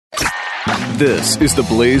This is the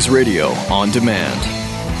Blaze Radio on demand.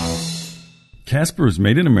 Casper is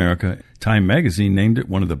made in America. Time magazine named it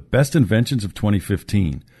one of the best inventions of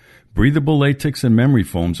 2015. Breathable latex and memory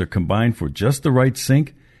foams are combined for just the right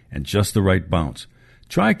sink and just the right bounce.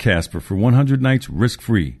 Try Casper for 100 nights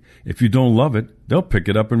risk-free. If you don't love it, they'll pick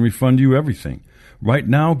it up and refund you everything. Right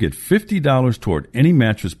now, get $50 toward any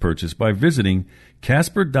mattress purchase by visiting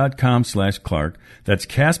Casper.com/Clark. That's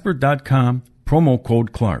Casper.com, promo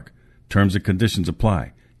code Clark. Terms and conditions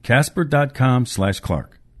apply.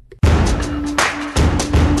 Casper.com/Clark.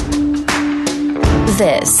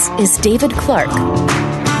 This is David Clark,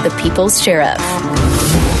 the People's Sheriff,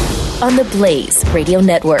 on the Blaze Radio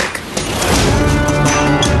Network.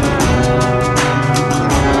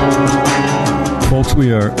 Folks,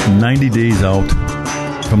 we are 90 days out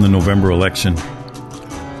from the November election.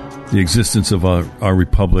 The existence of our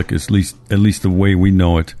republic, at least the way we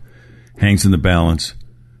know it, hangs in the balance.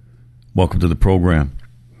 Welcome to the program.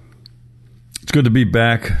 It's good to be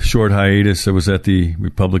back. Short hiatus. I was at the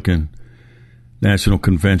Republican National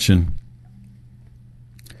Convention.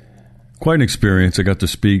 Quite an experience. I got to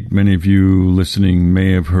speak. Many of you listening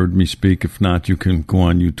may have heard me speak. If not, you can go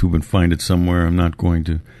on YouTube and find it somewhere. I'm not going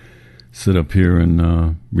to sit up here and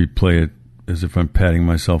replay it as if I'm patting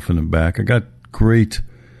myself in the back. I got great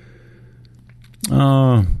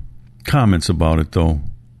comments about it, though.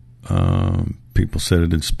 People said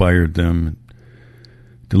it inspired them,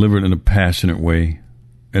 delivered in a passionate way,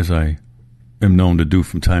 as I am known to do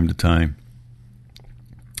from time to time.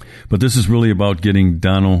 But this is really about getting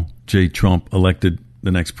Donald J. Trump elected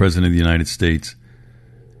the next president of the United States.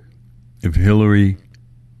 If Hillary,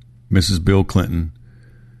 Mrs. Bill Clinton,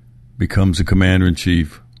 becomes a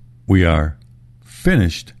commander-in-chief, we are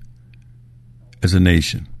finished as a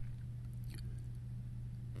nation.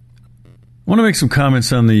 I want to make some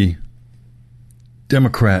comments on the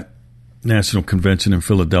Democrat National Convention in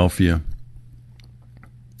Philadelphia.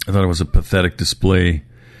 I thought it was a pathetic display.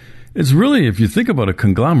 It's really, if you think about it, a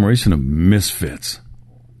conglomeration of misfits.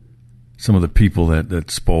 Some of the people that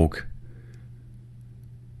spoke.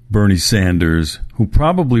 Bernie Sanders, who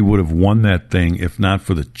probably would have won that thing if not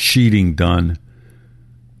for the cheating done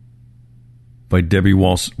by Debbie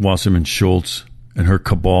Wasserman Schultz and her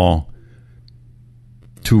cabal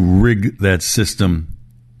to rig that system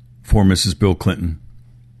for Mrs. Bill Clinton.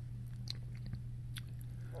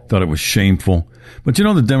 Thought it was shameful. But you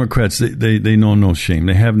know, the Democrats, they know no shame.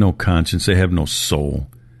 They have no conscience. They have no soul.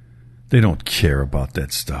 They don't care about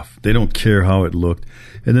that stuff. They don't care how it looked.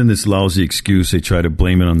 And then this lousy excuse, they try to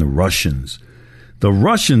blame it on the Russians. The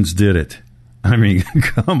Russians did it. I mean,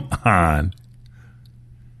 come on.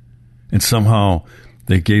 And somehow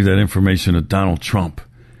they gave that information to Donald Trump.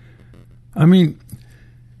 I mean,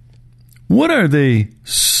 what are they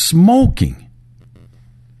smoking?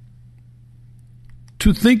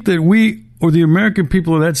 To think that we or the American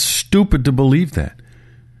people are that stupid to believe that.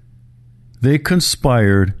 They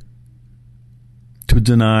conspired to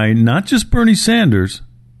deny not just Bernie Sanders,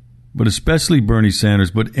 but especially Bernie Sanders,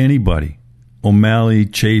 but anybody, O'Malley,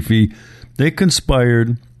 Chafee, they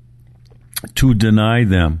conspired to deny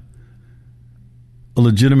them a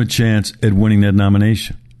legitimate chance at winning that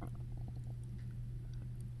nomination.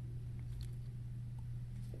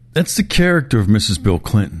 That's the character of Mrs. Bill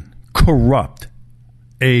Clinton. Corrupt.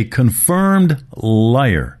 A confirmed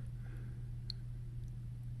liar.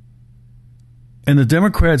 And the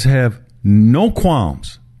Democrats have no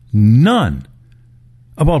qualms, none,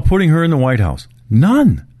 about putting her in the White House.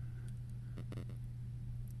 None.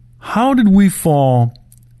 How did we fall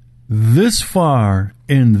this far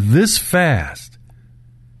and this fast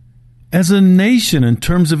as a nation in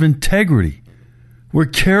terms of integrity, where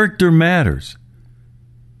character matters,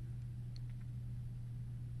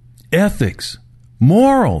 ethics,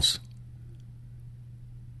 morals?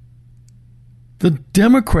 The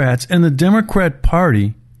Democrats and the Democrat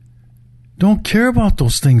Party don't care about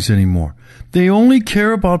those things anymore. They only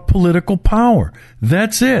care about political power.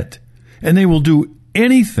 That's it. And they will do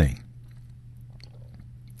anything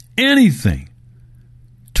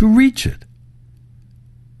to reach it.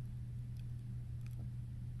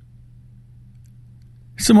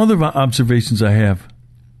 Some other observations I have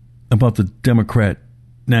about the Democrat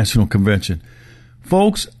National Convention.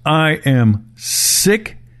 Folks, I am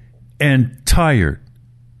sick and tired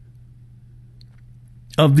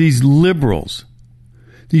of these liberals,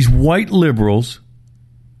 these white liberals,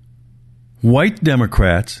 white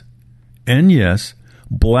Democrats, and yes,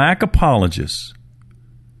 black apologists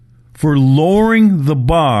for lowering the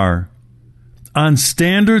bar on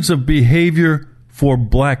standards of behavior for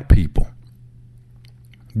black people.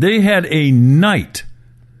 They had a night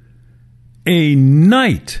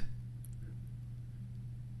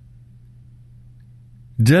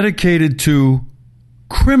dedicated to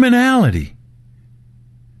criminality.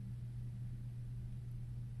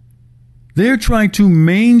 They're trying to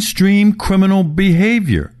mainstream criminal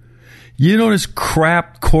behavior. You know this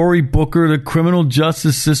crap, Cory Booker, the criminal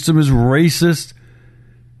justice system is racist.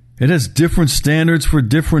 It has different standards for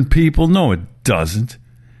different people. No, it doesn't.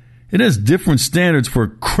 It has different standards for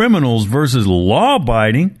criminals versus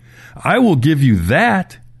law-abiding. I will give you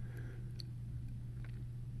that.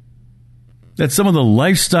 That some of the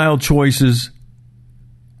lifestyle choices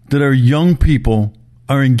that our young people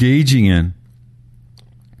are engaging in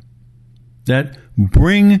that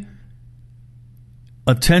bring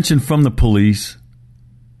attention from the police,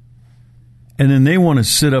 and then they want to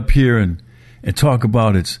sit up here and talk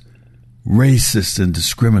about it's racist and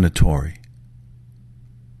discriminatory.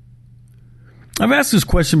 I've asked this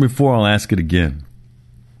question before. I'll ask it again.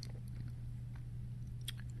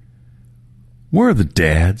 Where are the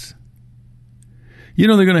dads? You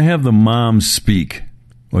know, they're going to have the moms speak,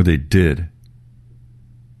 or they did.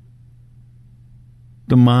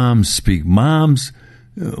 The moms speak. Moms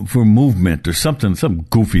for movement or something, some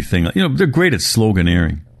goofy thing. You know, they're great at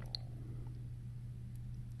sloganeering.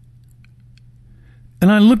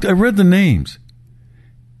 And I read the names.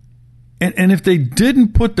 And if they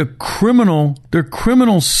didn't put their criminal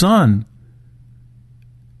son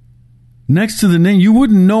next to the name, you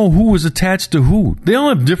wouldn't know who was attached to who. They all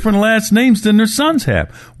have different last names than their sons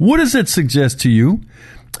have. What does that suggest to you?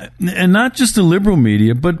 And not just the liberal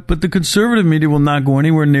media, but the conservative media will not go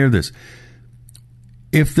anywhere near this.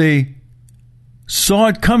 If they saw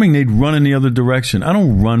it coming, they'd run in the other direction. I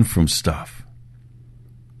don't run from stuff.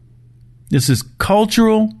 This is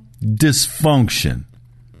cultural dysfunction.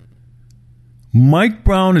 Mike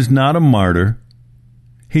Brown is not a martyr.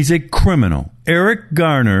 He's a criminal. Eric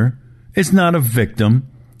Garner is not a victim.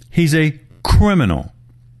 He's a criminal.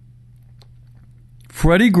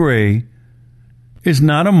 Freddie Gray is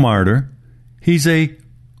not a martyr. He's a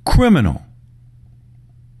criminal.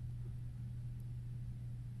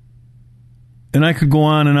 And I could go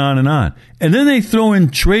on and on and on. And then they throw in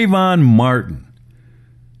Trayvon Martin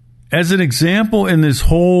as an example in this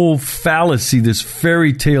whole fallacy, this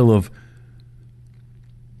fairy tale of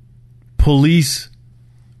police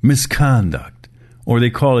misconduct, or they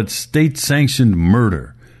call it state-sanctioned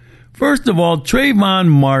murder. First of all, Trayvon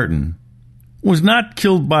Martin was not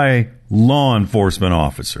killed by a law enforcement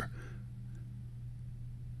officer.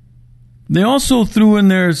 They also threw in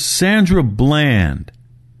there Sandra Bland.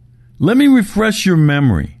 Let me refresh your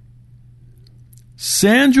memory.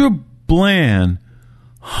 Sandra Bland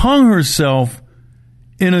hung herself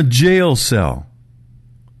in a jail cell.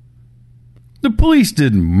 The police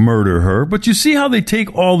didn't murder her, but you see how they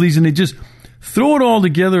take all these and they just throw it all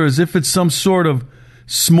together as if it's some sort of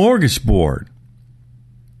smorgasbord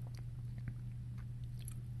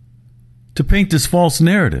to paint this false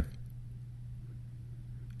narrative.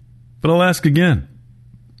 But I'll ask again.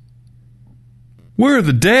 Where are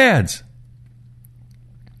the dads?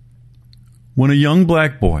 When a young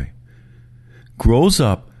black boy grows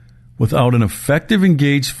up without an effective,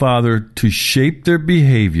 engaged father to shape their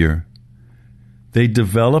behavior, they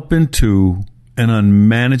develop into an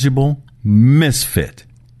unmanageable misfit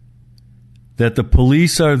that the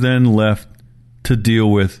police are then left to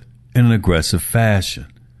deal with in an aggressive fashion.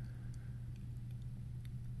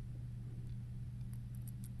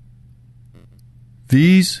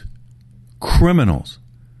 These criminals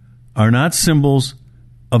are not symbols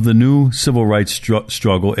of the new civil rights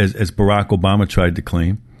struggle, as Barack Obama tried to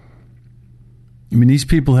claim. I mean, these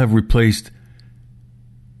people have replaced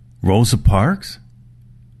Rosa Parks,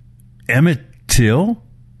 Emmett Till,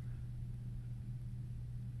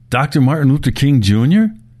 Dr. Martin Luther King Jr.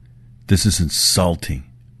 This is insulting.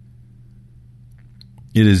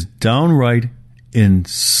 It is downright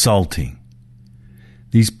insulting.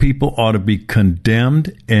 These people ought to be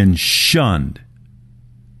condemned and shunned.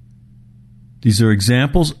 These are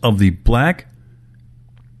examples of the black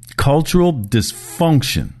cultural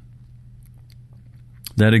dysfunction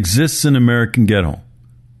that exists in American ghetto.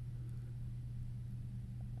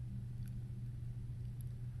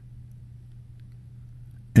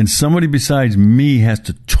 And somebody besides me has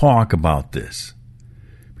to talk about this.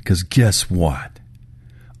 Because guess what?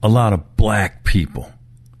 A lot of black people,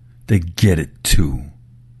 they get it too.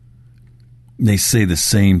 They say the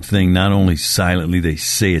same thing, not only silently, they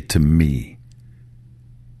say it to me.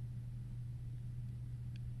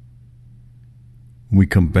 When we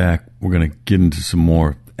come back, we're going to get into some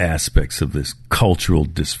more aspects of this cultural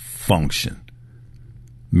dysfunction.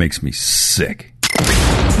 Makes me sick.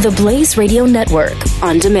 The Blaze Radio Network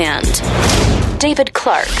on demand. David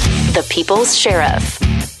Clark, the People's Sheriff.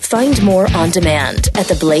 Find more on demand at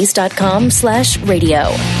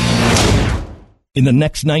theblaze.com/radio. In the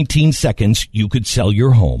next 19 seconds, you could sell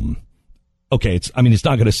your home. Okay, it's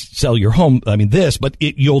not going to sell your home, but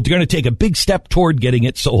you're going to take a big step toward getting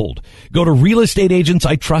it sold. Go to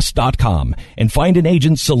realestateagentsitrust.com and find an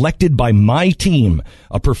agent selected by my team,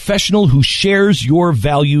 a professional who shares your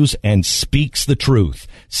values and speaks the truth.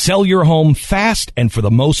 Sell your home fast and for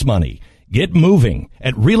the most money. Get moving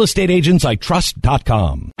at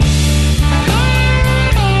realestateagentsitrust.com.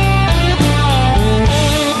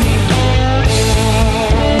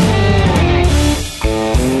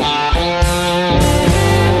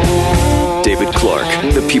 David Clark,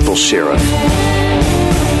 the People's Sheriff.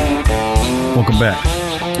 Welcome back.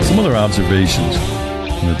 Some other observations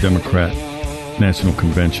from the Democrat National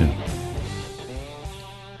Convention.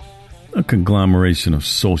 A conglomeration of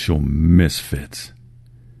social misfits.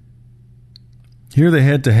 Here they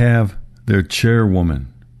had to have their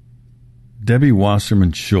chairwoman, Debbie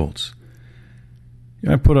Wasserman Schultz.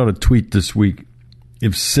 I put out a tweet this week.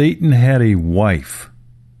 If Satan had a wife,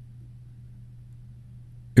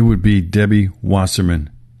 it would be Debbie Wasserman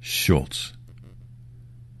Schultz.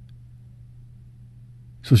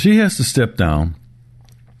 So she has to step down.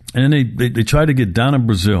 And then they try to get Donna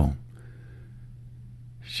Brazile.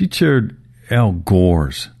 She chaired Al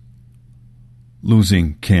Gore's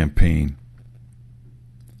losing campaign.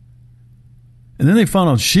 And then they found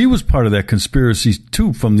out she was part of that conspiracy,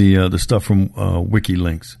 too, from the stuff from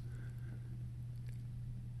WikiLeaks.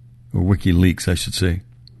 Or WikiLeaks, I should say.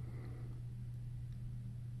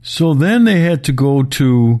 So then they had to go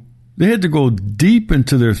deep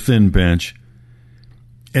into their thin bench,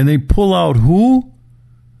 and they pull out who?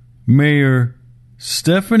 Mayor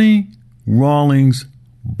Stephanie Rawlings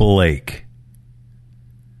Blake.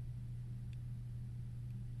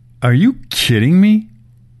 Are you kidding me?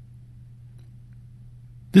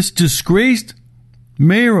 This disgraced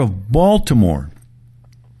mayor of Baltimore,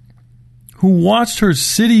 who watched her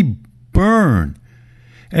city burn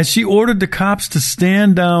as she ordered the cops to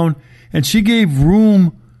stand down, and she gave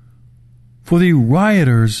room for the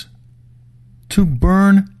rioters to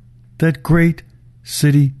burn that great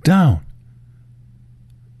city down.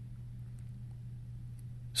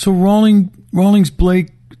 So Rawlings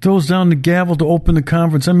Blake throws down the gavel to open the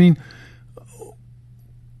conference. I mean,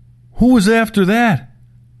 who was after that?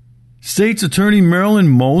 State's Attorney Marilyn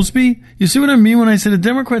Mosby? You see what I mean when I say the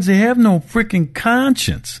Democrats, they have no freaking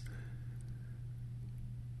conscience.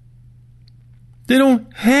 They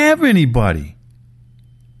don't have anybody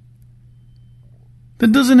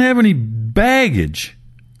that doesn't have any baggage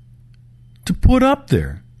to put up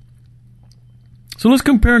there. So let's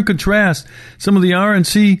compare and contrast some of the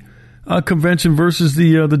RNC convention versus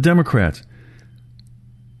the Democrats.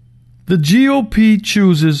 The GOP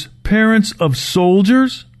chooses parents of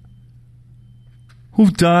soldiers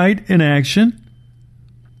who've died in action,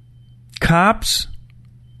 cops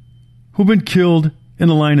who've been killed in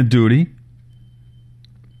the line of duty,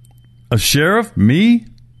 a sheriff, me,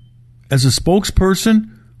 as a spokesperson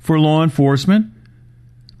for law enforcement,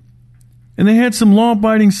 and they had some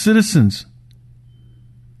law-abiding citizens,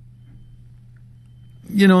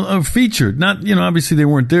 featured. Not, obviously they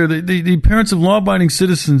weren't there. The parents of law-abiding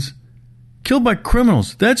citizens killed by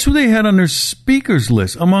criminals. That's who they had on their speakers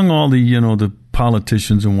list, among all the, the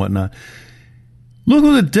politicians and whatnot. Look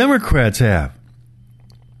who the Democrats have.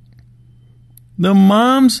 The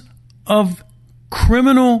moms of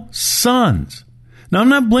criminal sons. Now, I'm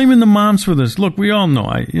not blaming the moms for this. Look, we all know.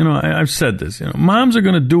 I've said this. Moms are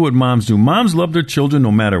going to do what moms do. Moms love their children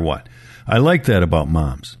no matter what. I like that about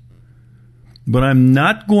moms. But I'm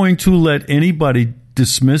not going to let anybody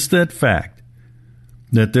dismiss that fact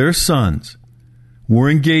that their sons were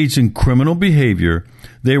engaged in criminal behavior.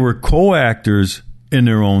 They were co-actors in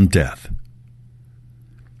their own death.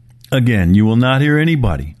 Again, you will not hear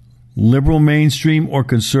anybody, liberal mainstream or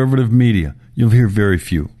conservative media, you'll hear very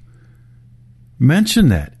few, mention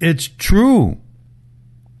that. It's true.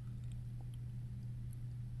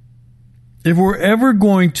 If we're ever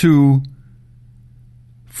going to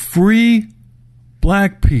free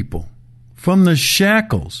black people from the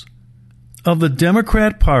shackles of the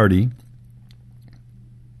Democrat Party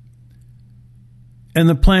and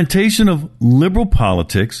the plantation of liberal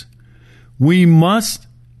politics, we must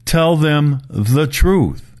tell them the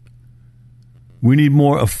truth. We need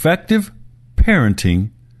more effective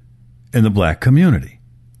parenting in the black community.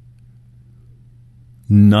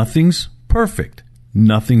 Nothing's perfect.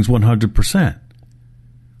 Nothing's 100%.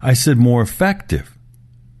 I said more effective.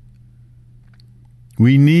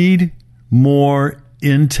 We need more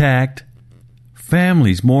intact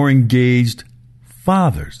families, more engaged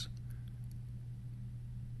fathers.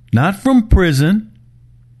 not from prison.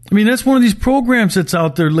 I mean, that's one of these programs that's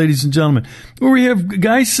out there, ladies and gentlemen, where we have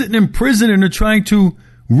guys sitting in prison and they're trying to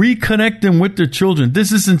reconnect them with their children.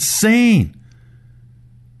 This is insane.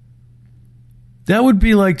 That would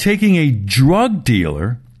be like taking a drug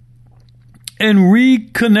dealer and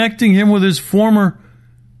reconnecting him with his former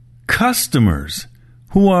customers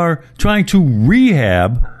who are trying to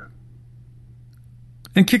rehab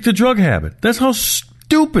and kick the drug habit. That's how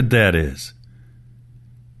stupid that is.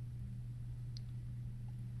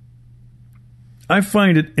 I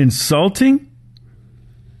find it insulting.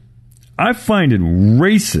 I find it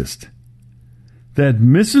racist that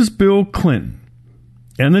Mrs. Bill Clinton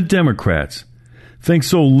and the Democrats think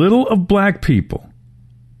so little of black people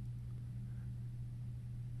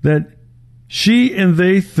that she and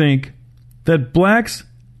they think that blacks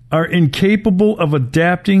are incapable of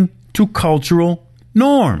adapting to cultural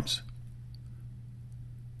norms.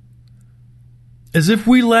 As if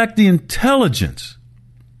we lack the intelligence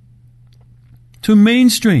to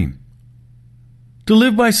mainstream, to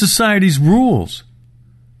live by society's rules.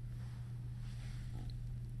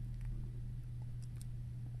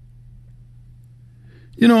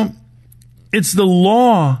 You know, it's the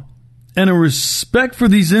law and a respect for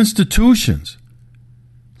these institutions,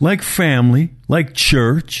 like family, like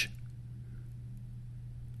church.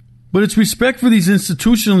 But it's respect for these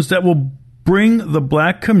institutions that will bring the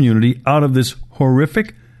black community out of this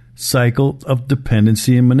horrific cycle of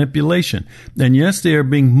dependency and manipulation. And yes, they are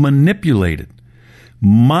being manipulated.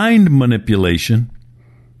 Mind manipulation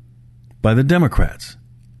by the Democrats.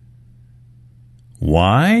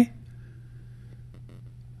 Why?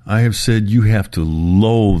 I have said you have to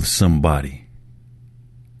loathe somebody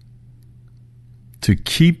to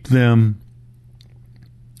keep them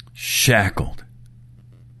shackled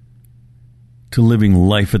to living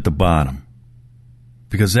life at the bottom.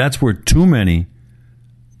 Because that's where too many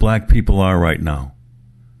black people are right now.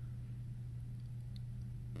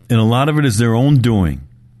 And a lot of it is their own doing.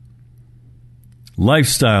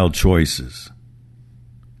 Lifestyle choices.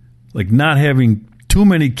 Like not having too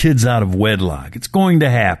many kids out of wedlock. It's going to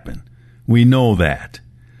happen. We know that.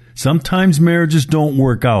 Sometimes marriages don't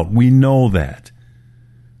work out. We know that.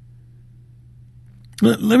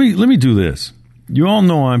 Let me do this. You all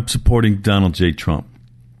know I'm supporting Donald J. Trump.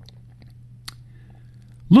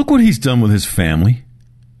 Look what he's done with his family.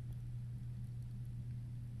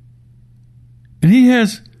 And he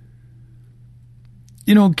has,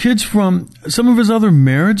 kids from some of his other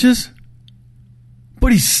marriages.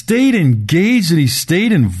 But he stayed engaged and he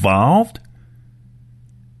stayed involved.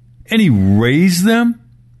 And he raised them.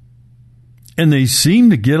 And they seem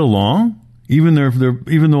to get along, even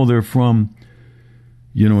though they're from,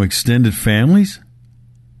 extended families.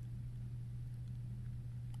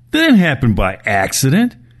 That didn't happen by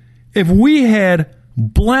accident. If we had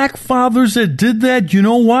black fathers that did that, you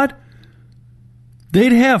know what?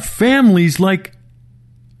 They'd have families like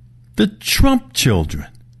the Trump children.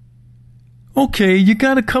 Okay, you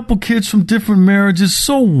got a couple kids from different marriages,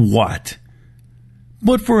 so what?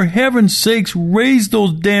 But for heaven's sakes, raise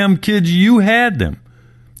those damn kids. You had them.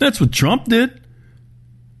 That's what Trump did.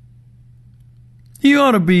 He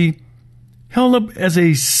ought to be held up as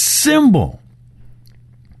a symbol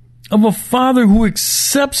of a father who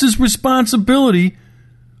accepts his responsibility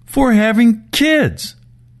for having kids.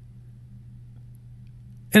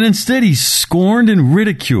 And instead, he's scorned and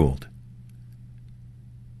ridiculed.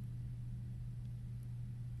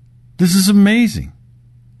 This is amazing.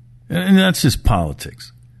 And that's just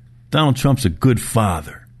politics. Donald Trump's a good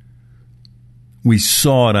father. We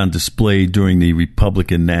saw it on display during the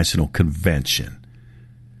Republican National Convention.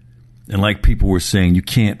 And like people were saying, you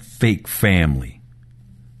can't fake family.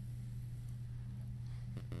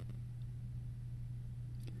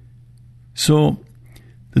 So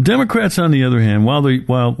the Democrats, on the other hand,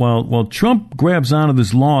 while Trump grabs onto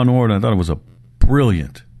this law and order, I thought it was a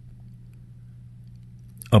brilliant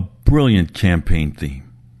campaign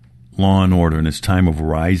theme. Law and order in this time of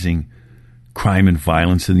rising crime and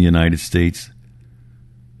violence in the United States.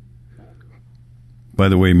 By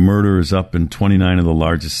the way, murder is up in 29 of the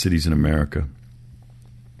largest cities in America.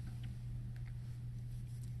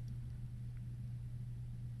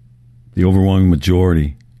 The overwhelming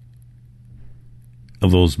majority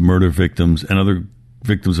of those murder victims and other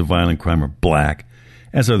victims of violent crime are black,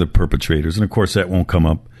 as are the perpetrators. And, of course, that won't come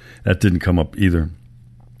up. That didn't come up either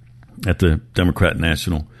at the Democrat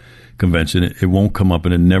National Convention. It won't come up,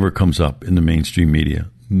 and it never comes up in the mainstream media.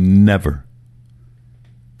 Never.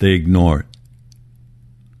 They ignore it.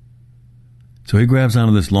 So he grabs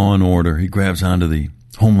onto this law and order. He grabs onto the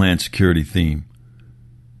Homeland Security theme.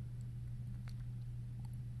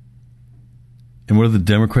 And what do the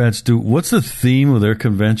Democrats do? What's the theme of their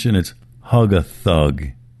convention? It's hug a thug.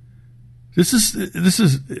 It's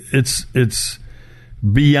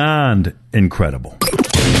beyond incredible.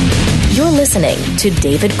 You're listening to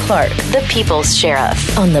David Clark, the People's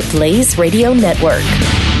Sheriff, on the Blaze Radio Network.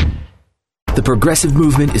 The progressive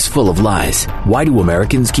movement is full of lies. Why do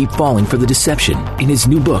Americans keep falling for the deception? In his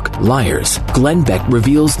new book, Liars, Glenn Beck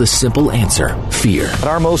reveals the simple answer: fear. At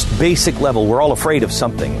our most basic level, we're all afraid of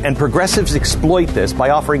something, and progressives exploit this by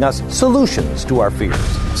offering us solutions to our fears.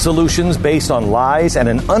 Solutions based on lies and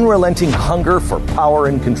an unrelenting hunger for power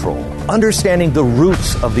and control. Understanding the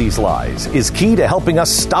roots of these lies is key to helping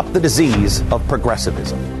us stop the disease of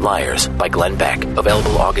progressivism. Liars by Glenn Beck.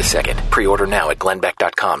 Available August 2nd. Pre-order now at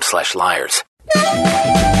glennbeck.com/liars.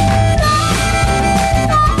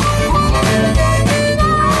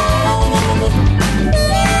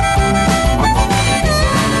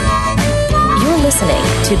 You're listening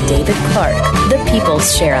to David Clark, the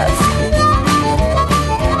People's Sheriff.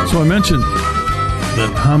 So I mentioned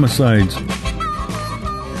that homicides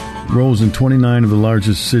rose in 29 of the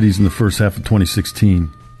largest cities in the first half of 2016.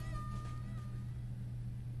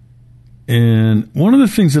 And one of the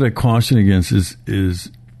things that I caution against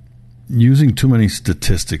is using too many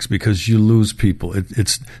statistics, because you lose people.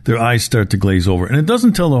 It's their eyes start to glaze over, and it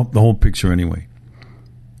doesn't tell the whole picture anyway.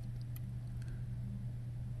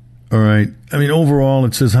 All right. I mean, overall,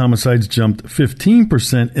 it says homicides jumped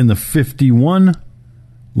 15% in the 51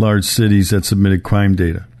 large cities that submitted crime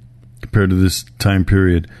data compared to this time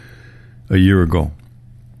period a year ago.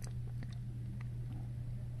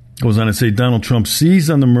 Goes on to say Donald Trump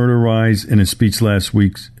seized on the murder rise in his speech last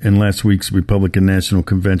week's Republican National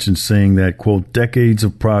Convention, saying that, quote, decades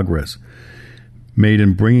of progress made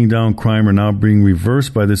in bringing down crime are now being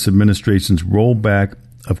reversed by this administration's rollback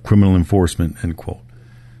of criminal enforcement, end quote.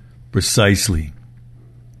 Precisely.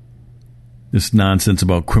 This nonsense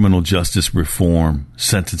about criminal justice reform,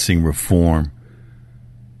 sentencing reform,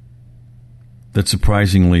 that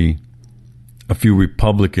surprisingly a few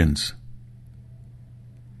Republicans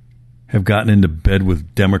have gotten into bed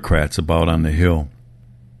with Democrats about on the Hill.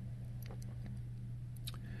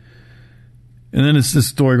 And then this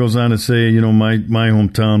story goes on to say, you know, my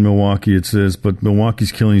hometown, Milwaukee, it says, but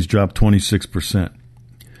Milwaukee's killings dropped 26%.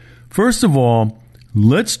 First of all,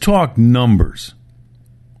 let's talk numbers.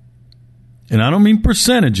 And I don't mean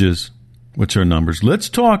percentages, which are numbers. Let's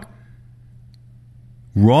talk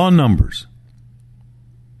raw numbers.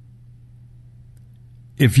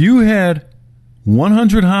 If you had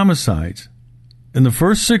 100 homicides in the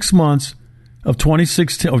first 6 months of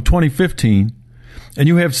 2015, and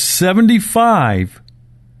you have 75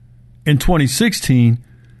 in 2016,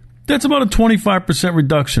 that's about a 25%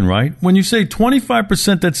 reduction, right? When you say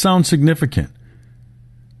 25%, that sounds significant.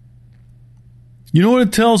 You know what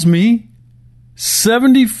it tells me?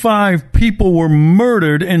 75 people were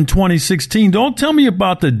murdered in 2016. Don't tell me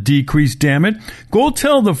about the decrease, damn it. Go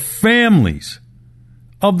tell the families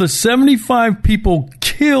of the 75 people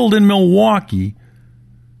killed in Milwaukee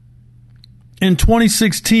in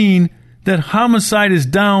 2016 that homicide is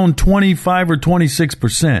down 25 or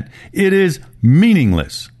 26%. It is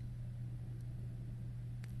meaningless.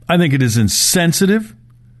 I think it is insensitive,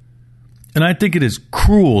 and I think it is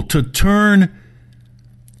cruel to turn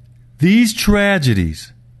these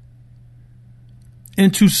tragedies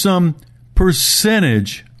into some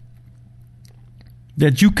percentage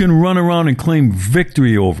that you can run around and claim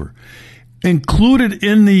victory over. Included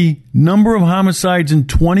in the number of homicides in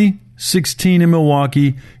 2016 in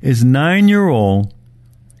Milwaukee is 9-year-old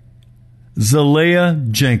Zalea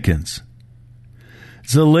Jenkins.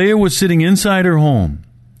 Zalea was sitting inside her home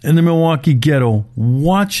in the Milwaukee ghetto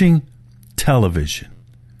watching television,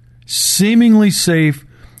 seemingly safe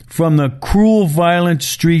from the cruel, violent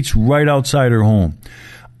streets right outside her home.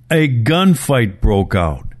 A gunfight broke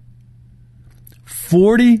out.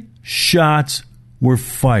 40 shots were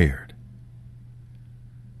fired.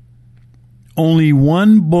 Only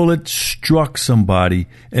one bullet struck somebody,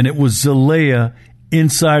 and it was Zalea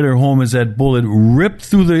inside her home as that bullet ripped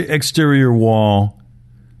through the exterior wall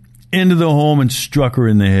into the home and struck her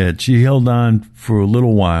in the head. She held on for a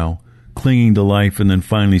little while, clinging to life, and then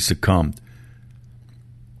finally succumbed.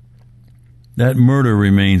 That murder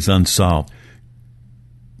remains unsolved.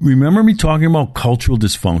 Remember me talking about cultural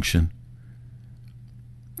dysfunction?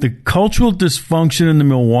 The cultural dysfunction in the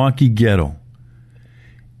Milwaukee ghetto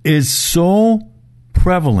is so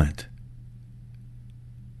prevalent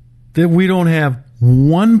that we don't have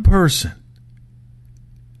one person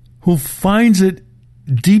who finds it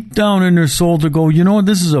deep down in their soul to go, you know what,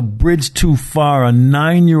 this is a bridge too far. A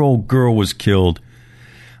 9-year-old girl was killed.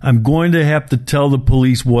 I'm going to have to tell the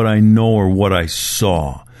police what I know or what I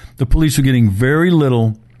saw. The police are getting very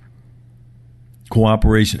little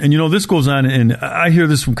cooperation. And, this goes on, and I hear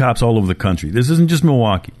this from cops all over the country. This isn't just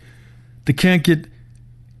Milwaukee. They can't get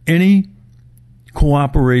any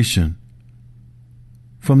cooperation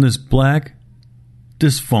from this black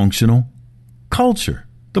dysfunctional culture,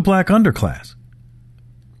 the black underclass.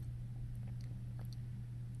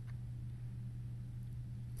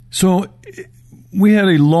 So we had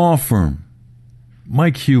a law firm,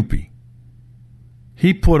 Mike Hupy.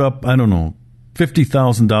 He put up,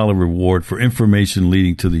 $50,000 reward for information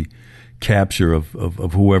leading to the capture of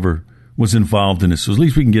whoever was involved in this. So at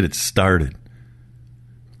least we can get it started.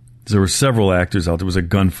 There were several actors out. There was a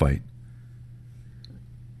gunfight.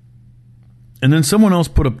 And then someone else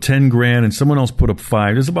put up $10,000 and someone else put up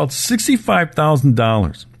 $5,000. There's about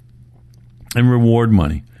 $65,000 in reward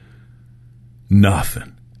money.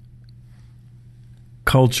 Nothing.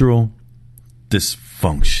 Cultural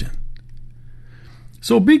dysfunction.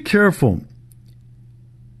 So be careful,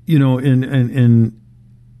 in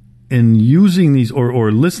using these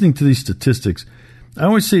or listening to these statistics. I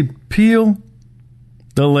always say peel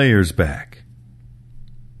the layers back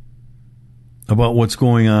about what's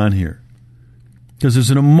going on here. Because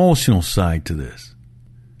there's an emotional side to this.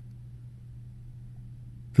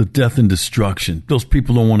 The death and destruction. Those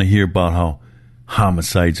people don't want to hear about how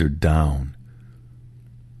homicides are down.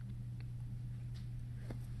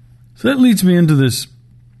 So that leads me into this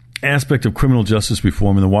aspect of criminal justice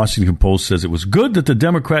reform. And the Washington Post says it was good that the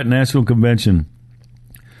Democrat National Convention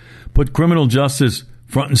put criminal justice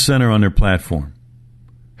front and center on their platform.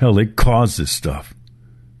 Hell, they caused this stuff.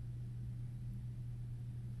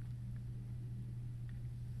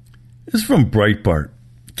 This is from Breitbart.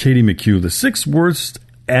 Katie McHugh, the 6 worst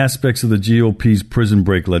aspects of the GOP's prison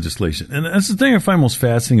break legislation. And that's the thing I find most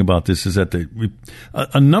fascinating about this is that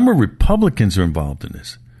a number of Republicans are involved in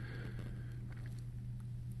this.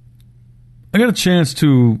 I got a chance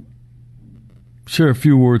to share a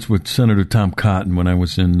few words with Senator Tom Cotton when I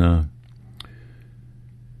was in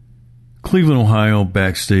Cleveland, Ohio,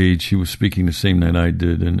 backstage. He was speaking the same night I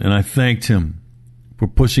did, and I thanked him for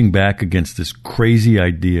pushing back against this crazy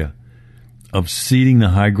idea of ceding the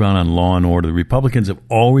high ground on law and order. The Republicans have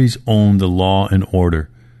always owned the law and order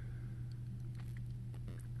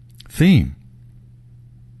theme.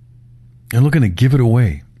 They're looking to give it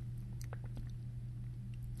away.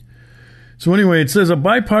 So anyway, it says a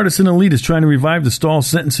bipartisan elite is trying to revive the stalled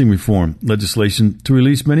sentencing reform legislation to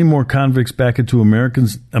release many more convicts back into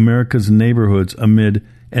America's neighborhoods amid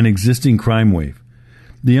an existing crime wave.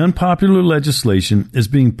 The unpopular legislation is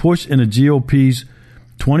being pushed in a GOP's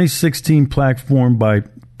 2016 platform by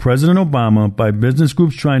President Obama, by business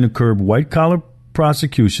groups trying to curb white-collar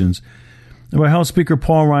prosecutions, and by House Speaker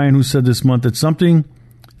Paul Ryan, who said this month that's something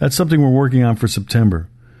we're working on for September.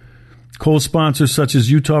 Co-sponsors such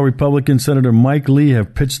as Utah Republican Senator Mike Lee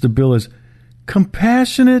have pitched the bill as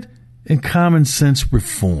compassionate and common sense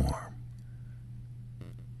reform.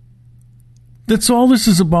 That's all this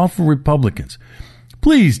is about for Republicans.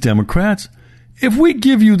 Please, Democrats, if we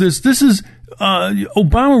give you this is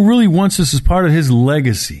Obama really wants this as part of his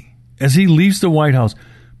legacy as he leaves the White House.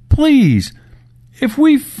 Please, if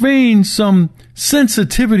we feign some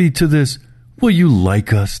sensitivity to this, will you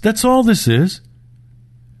like us? That's all this is.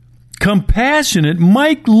 Compassionate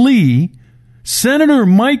Mike Lee, Senator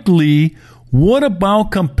Mike Lee, what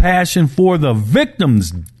about compassion for the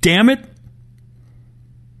victims, damn it?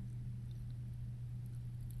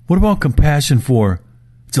 What about compassion for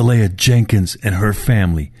Zelaya Jenkins and her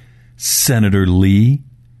family, Senator Lee?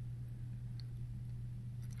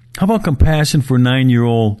 How about compassion for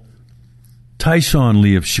 9-year-old Tyshawn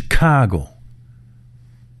Lee of Chicago?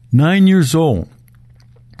 9 years old.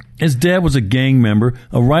 His dad was a gang member.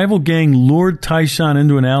 A rival gang lured Tyshawn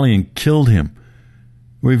into an alley and killed him.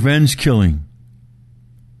 Revenge killing.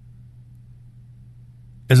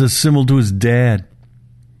 As a symbol to his dad.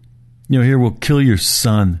 Here, we'll kill your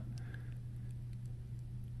son.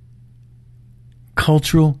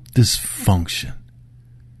 Cultural dysfunction.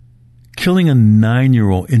 Killing a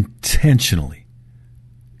 9-year-old intentionally.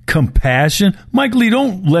 Compassion? Mike Lee,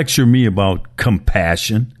 don't lecture me about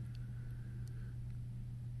compassion.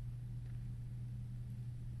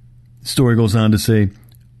 The story goes on to say,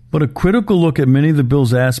 but a critical look at many of the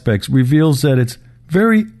bill's aspects reveals that it's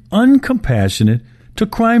very uncompassionate to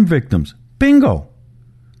crime victims. Bingo.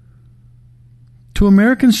 To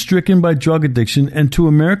Americans stricken by drug addiction and to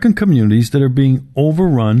American communities that are being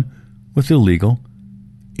overrun with illegal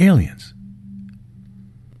aliens.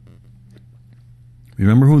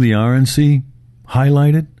 Remember who the RNC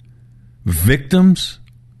highlighted? Victims,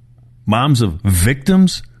 moms of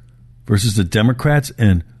victims versus the Democrats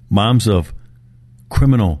and moms of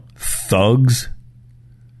criminal thugs?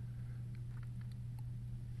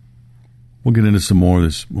 We'll get into some more of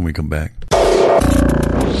this when we come back.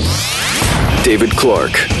 David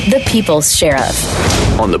Clark, The People's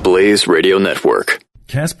Sheriff. on the Blaze Radio Network.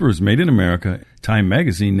 Casper is made in America. Time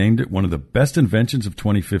magazine named it one of the best inventions of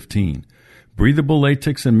 2015. Breathable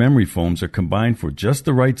latex and memory foams are combined for just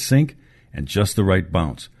the right sink and just the right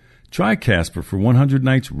bounce. Try Casper for 100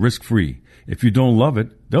 nights risk-free. If you don't love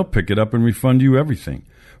it, they'll pick it up and refund you everything.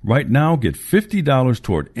 Right now, get $50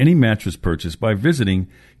 toward any mattress purchase by visiting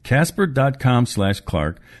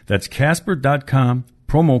Casper.com/Clark. That's Casper.com,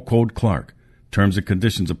 promo code Clark. Terms and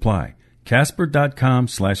conditions apply.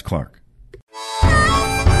 Casper.com/Clark.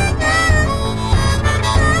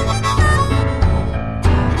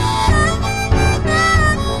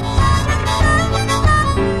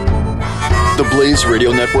 The Blaze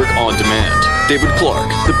Radio Network on demand. David Clark,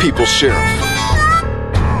 the People's Sheriff.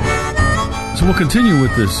 So we'll continue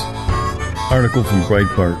with this article from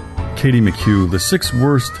Breitbart. Katie McHugh, the 6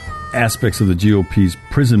 worst aspects of the GOP's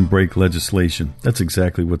prison break legislation. That's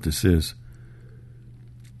exactly what this is.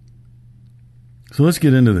 So let's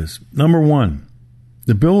get into this. Number 1,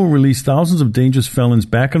 the bill will release thousands of dangerous felons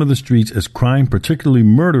back onto the streets as crime, particularly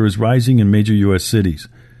murder, is rising in major U.S. cities.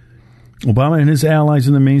 Obama and his allies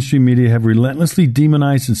in the mainstream media have relentlessly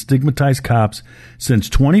demonized and stigmatized cops since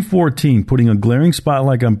 2014, putting a glaring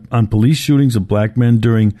spotlight on police shootings of black men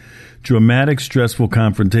during dramatic, stressful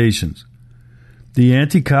confrontations. The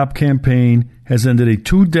anti-cop campaign has ended a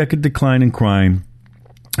 2-decade decline in crime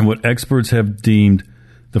and what experts have deemed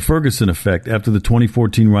the Ferguson effect after the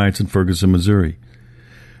 2014 riots in Ferguson, Missouri.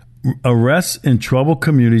 Arrests in troubled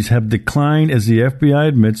communities have declined as the FBI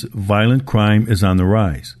admits violent crime is on the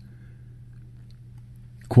rise.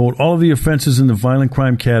 Quote, all of the offenses in the violent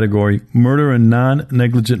crime category, murder and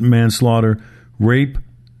non-negligent manslaughter, rape,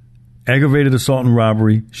 aggravated assault and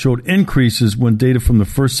robbery, showed increases when data from the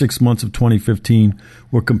first 6 months of 2015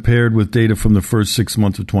 were compared with data from the first 6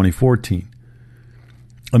 months of 2014.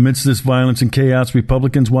 Amidst this violence and chaos,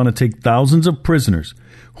 Republicans want to take thousands of prisoners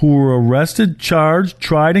who were arrested, charged,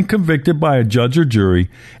 tried, and convicted by a judge or jury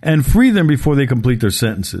and free them before they complete their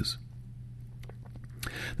sentences.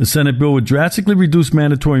 The Senate bill would drastically reduce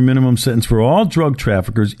mandatory minimum sentence for all drug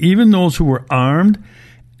traffickers, even those who were armed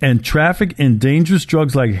and traffic in dangerous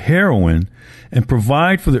drugs like heroin, and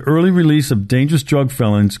provide for the early release of dangerous drug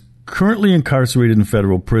felons currently incarcerated in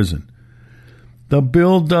federal prison. The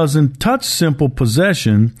bill doesn't touch simple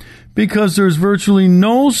possession because there's virtually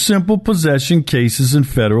no simple possession cases in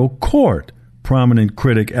federal court, prominent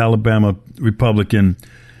critic Alabama Republican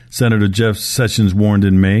Senator Jeff Sessions warned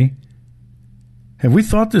in May. Have we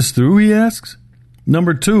thought this through, he asks?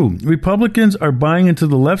 Number 2, Republicans are buying into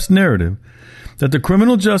the left's narrative that the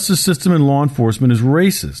criminal justice system and law enforcement is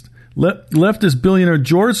racist. Leftist billionaire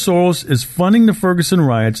George Soros is funding the Ferguson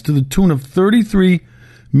riots to the tune of $33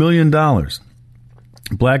 million.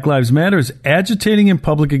 Black Lives Matter is agitating in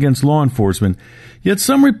public against law enforcement, yet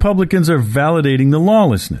some Republicans are validating the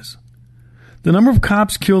lawlessness. The number of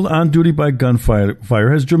cops killed on duty by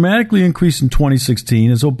gunfire has dramatically increased in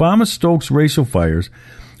 2016 as Obama stokes racial fires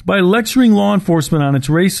by lecturing law enforcement on its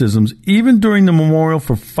racisms, even during the memorial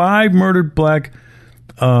for 5 murdered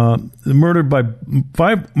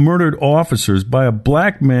officers by a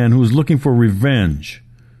black man who was looking for revenge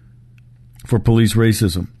for police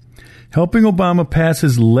racism. Helping Obama pass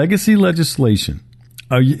his legacy legislation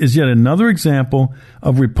is yet another example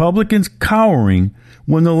of Republicans cowering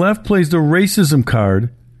when the left plays the racism card,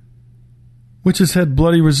 which has had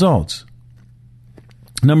bloody results.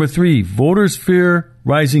 Number 3, voters fear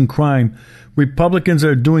rising crime. Republicans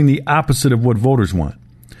are doing the opposite of what voters want.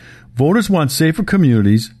 Voters want safer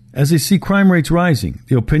communities as they see crime rates rising.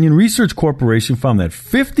 The Opinion Research Corporation found that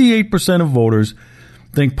 58% of voters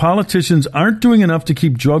think politicians aren't doing enough to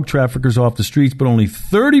keep drug traffickers off the streets, but only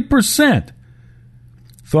 30%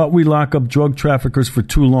 thought we lock up drug traffickers for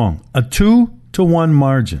too long. A 2-to-1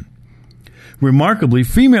 margin. Remarkably,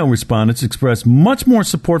 female respondents expressed much more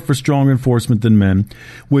support for strong enforcement than men,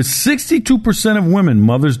 with 62% of women,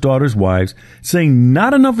 mothers, daughters, wives, saying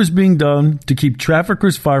not enough is being done to keep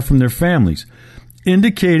traffickers far from their families,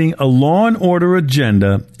 indicating a law and order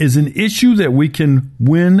agenda is an issue that we can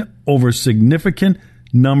win over significant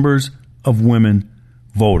numbers of women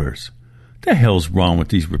voters. What the hell's wrong with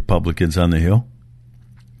these Republicans on the Hill?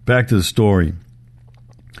 Back to the story.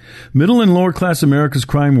 Middle and lower class America's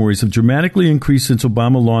crime worries have dramatically increased since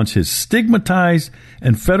Obama launched his stigmatized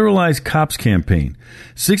and federalized cops campaign.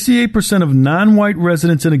 68% of non-white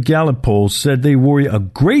residents in a Gallup poll said they worry a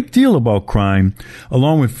great deal about crime,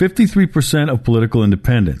 along with 53% of political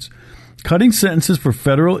independents. cutting sentences for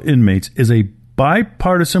federal inmates is a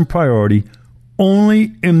bipartisan priority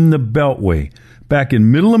only in the Beltway. Back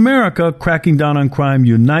in Middle America, cracking down on crime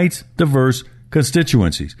unites diverse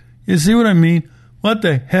constituencies. You see what I mean? What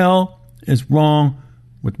the hell is wrong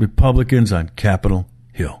with Republicans on Capitol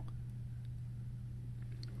Hill?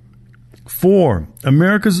 4,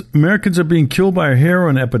 Americans are being killed by a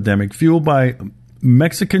heroin epidemic fueled by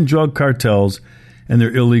Mexican drug cartels and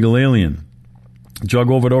their illegal alien. Drug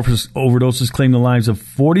overdoses claimed the lives of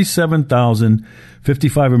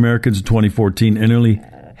 47,055 Americans in 2014, and nearly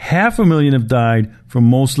 500,000 have died from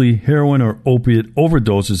mostly heroin or opiate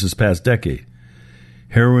overdoses this past decade.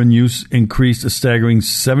 Heroin use increased a staggering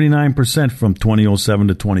 79% from 2007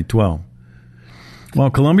 to 2012. While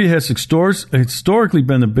Colombia has historically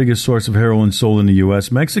been the biggest source of heroin sold in the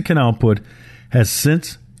U.S., Mexican output has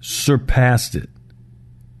since surpassed it.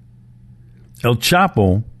 El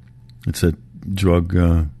Chapo, it's a drug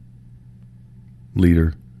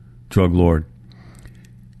leader, drug lord.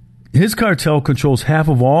 His cartel controls half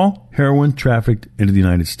of all heroin trafficked into the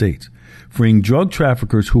United States. Freeing drug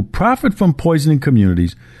traffickers who profit from poisoning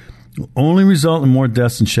communities will only result in more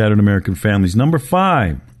deaths and shattered American families. Number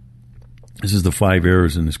 5. This is the 5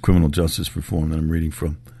 errors in this criminal justice reform that I'm reading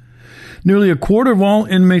from. Nearly a quarter of all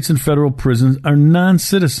inmates in federal prisons are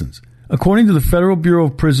non-citizens. According to the Federal Bureau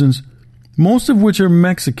of Prisons, most of which are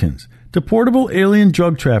Mexicans, deportable alien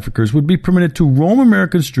drug traffickers would be permitted to roam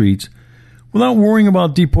American streets without worrying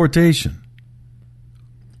about deportation.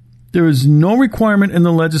 There is no requirement in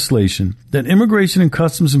the legislation that Immigration and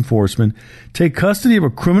Customs Enforcement take custody of a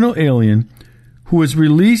criminal alien who is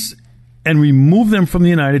released and remove them from the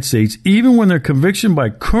United States, even when their conviction by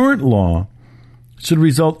current law should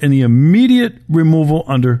result in the immediate removal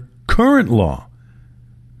under current law.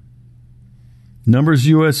 Numbers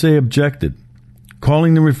USA objected,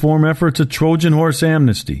 calling the reform efforts a Trojan horse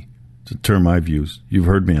amnesty. It's a term I've used. You've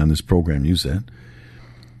heard me on this program use that.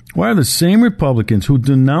 Why are the same Republicans who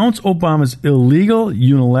denounce Obama's illegal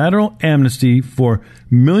unilateral amnesty for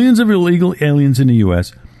millions of illegal aliens in the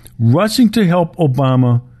U.S. rushing to help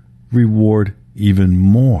Obama reward even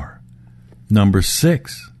more? Number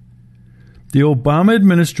 6. The Obama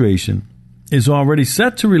administration is already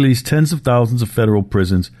set to release tens of thousands of federal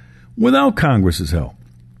prisons without Congress's help.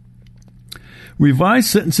 Revised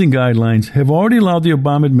sentencing guidelines have already allowed the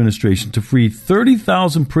Obama administration to free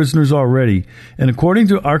 30,000 prisoners already, and according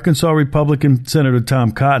to Arkansas Republican Senator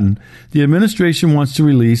Tom Cotton, the administration wants to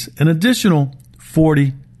release an additional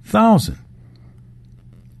 40,000.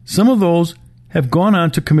 Some of those have gone on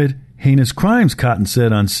to commit heinous crimes, Cotton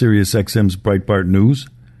said on Sirius XM's Breitbart News.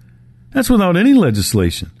 That's without any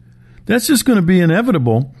legislation. That's just going to be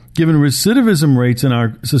inevitable given recidivism rates in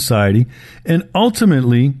our society, and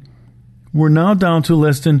ultimately we're now down to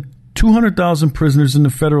less than 200,000 prisoners in the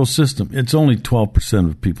federal system. It's only 12%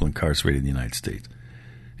 of people incarcerated in the United States.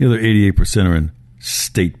 The other 88% are in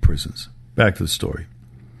state prisons. Back to the story.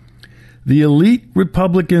 The elite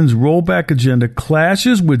Republicans' rollback agenda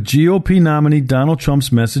clashes with GOP nominee Donald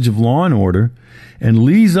Trump's message of law and order, and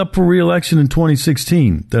Lee's up for re-election in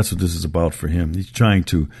 2016. That's what this is about for him. He's trying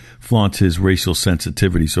to flaunt his racial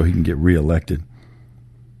sensitivity so he can get re-elected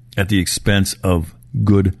at the expense of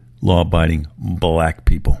good law-abiding black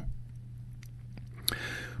people.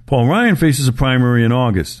 Paul Ryan faces a primary in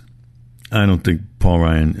August. I don't think Paul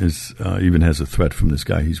Ryan is even has a threat from this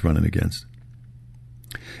guy he's running against.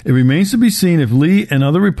 It remains to be seen if Lee and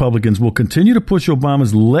other Republicans will continue to push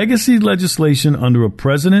Obama's legacy legislation under a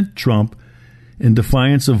President Trump in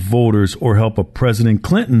defiance of voters, or help a President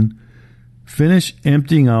Clinton finish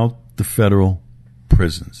emptying out the federal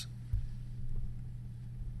prisons.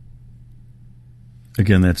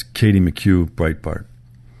 Again, that's Katie McHugh, Breitbart.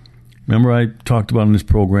 Remember I talked about in this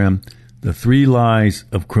program the 3 lies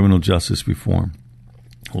of criminal justice reform.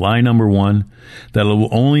 Lie number 1, that it will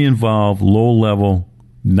only involve low-level,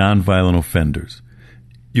 nonviolent offenders.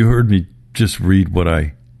 You heard me just read what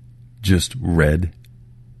I just read.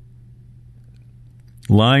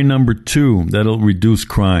 Lie number 2, that it'll reduce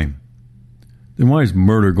crime. Then why is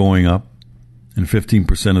murder going up in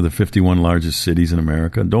 15% of the 51 largest cities in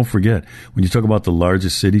America? Don't forget, when you talk about the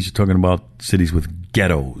largest cities, you're talking about cities with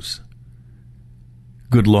ghettos.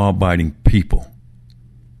 Good law-abiding people.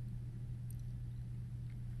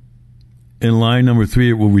 In line number 3,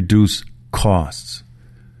 it will reduce costs.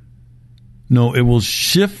 No, it will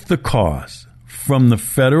shift the cost from the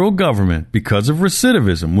federal government because of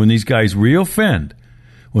recidivism. When these guys reoffend,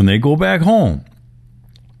 when they go back home,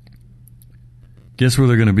 guess where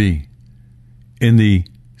they're going to be? In the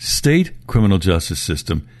state criminal justice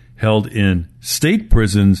system, held in state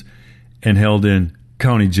prisons and held in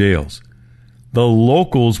county jails. The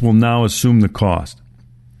locals will now assume the cost.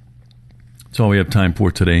 That's all we have time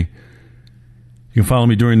for today. You can follow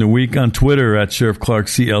me during the week on Twitter at Sheriff Clark,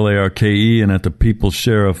 CLARKE, and at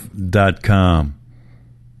thepeoplesheriff.com.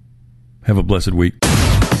 Have a blessed week.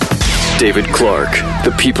 David Clark,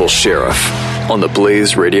 the People's Sheriff, on the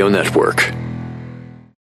Blaze Radio Network.